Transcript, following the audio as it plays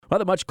Well,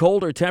 the much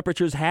colder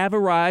temperatures have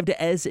arrived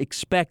as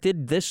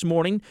expected. This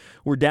morning,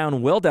 we're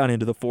well down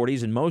into the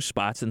 40s in most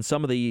spots, and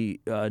some of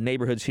the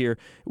neighborhoods here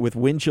with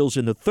wind chills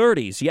in the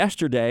 30s.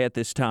 Yesterday at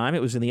this time,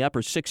 it was in the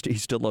upper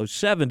 60s to low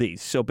 70s.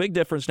 So big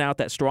difference now with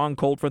that strong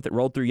cold front that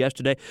rolled through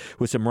yesterday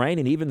with some rain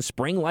and even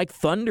spring-like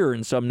thunder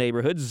in some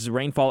neighborhoods.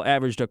 Rainfall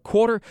averaged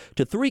 1/4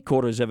 to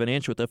 3/4 of an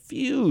inch with a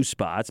few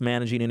spots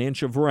managing an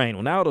inch of rain.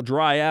 Well, now it'll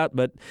dry out,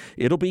 but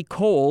it'll be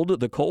cold,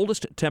 the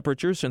coldest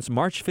temperature since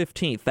March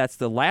 15th. That's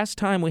the last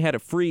time we had a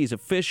freeze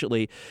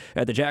officially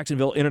at the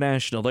Jacksonville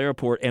International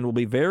Airport, and we'll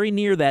be very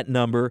near that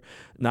number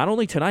not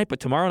only tonight but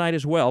tomorrow night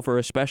as well for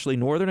especially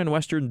northern and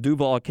western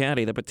Duval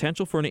County. The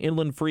potential for an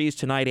inland freeze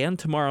tonight and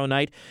tomorrow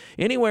night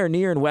anywhere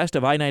near and west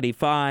of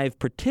I-95,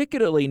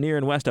 particularly near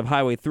and west of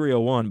Highway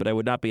 301, but I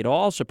would not be at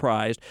all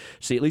surprised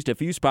to see at least a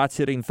few spots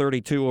hitting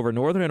 32 over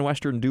northern and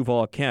western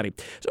Duval County.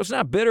 So it's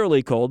not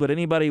bitterly cold, but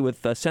anybody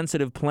with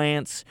sensitive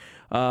plants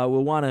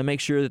will want to make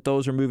sure that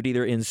those are moved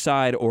either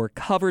inside or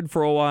covered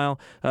for a while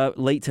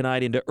late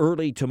tonight into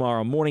early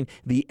tomorrow morning.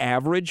 The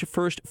average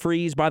first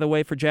freeze, by the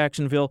way, for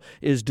Jacksonville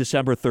is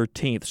December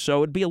 13th.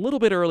 So it'd be a little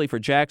bit early for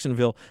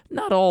Jacksonville.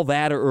 Not all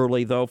that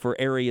early, though, for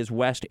areas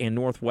west and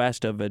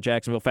northwest of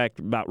Jacksonville. In fact,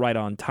 about right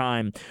on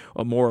time,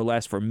 more or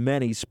less, for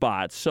many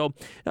spots. So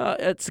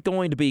it's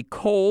going to be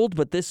cold,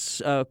 but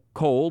this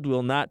cold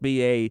will not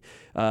be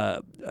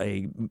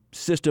a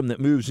system that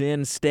moves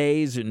in,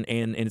 stays, and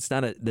it's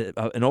not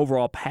an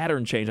overall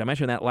pattern change. I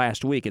mentioned that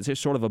last week. It's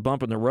just sort of a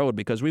bump in the road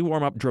because we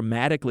warm up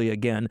dramatically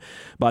again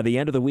by the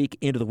end of the week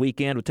into the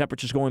weekend with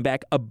temperatures going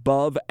back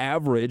above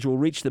average. We'll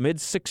reach the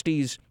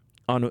mid-60s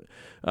on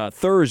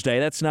Thursday.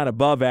 That's not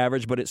above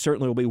average, but it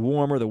certainly will be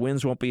warmer. The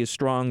winds won't be as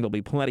strong. There'll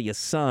be plenty of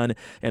sun.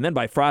 And then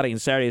by Friday and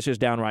Saturday, it's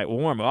just downright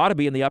warm. It ought to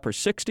be in the upper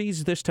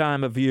 60s this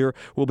time of year.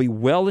 We'll be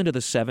well into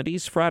the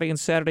 70s Friday and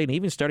Saturday, and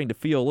even starting to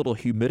feel a little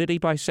humidity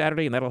by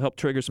Saturday, and that'll help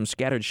trigger some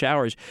scattered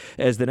showers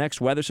as the next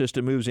weather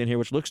system moves in here,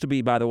 which looks to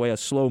be, by the way, a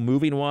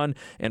slow-moving one,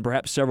 and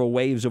perhaps several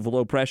waves of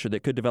low pressure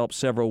that could develop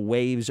several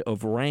waves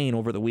of rain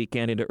over the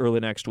weekend into early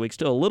next week.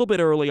 Still a little bit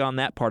early on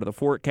that part of the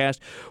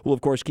forecast. We'll,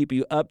 of course, keep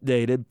you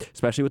updated,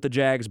 especially with the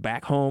Jags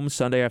back home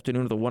Sunday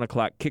afternoon with a 1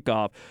 o'clock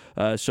kickoff.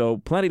 So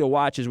plenty to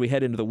watch as we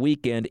head into the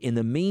weekend. In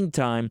the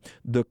meantime,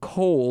 the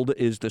cold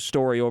is the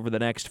story over the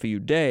next few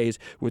days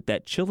with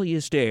that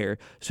chilliest air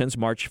since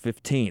March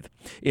 15th.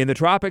 In the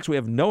tropics, we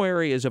have no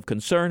areas of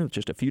concern with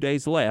just a few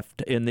days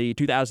left in the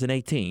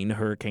 2018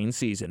 hurricane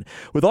season.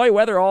 With all your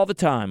weather all the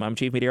time, I'm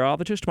Chief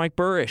Meteorologist Mike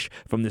Burrish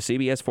from the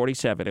CBS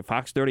 47 at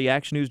Fox 30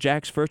 Action News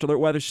Jack's First Alert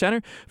Weather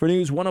Center for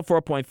News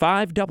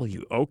 104.5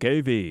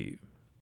 WOKV.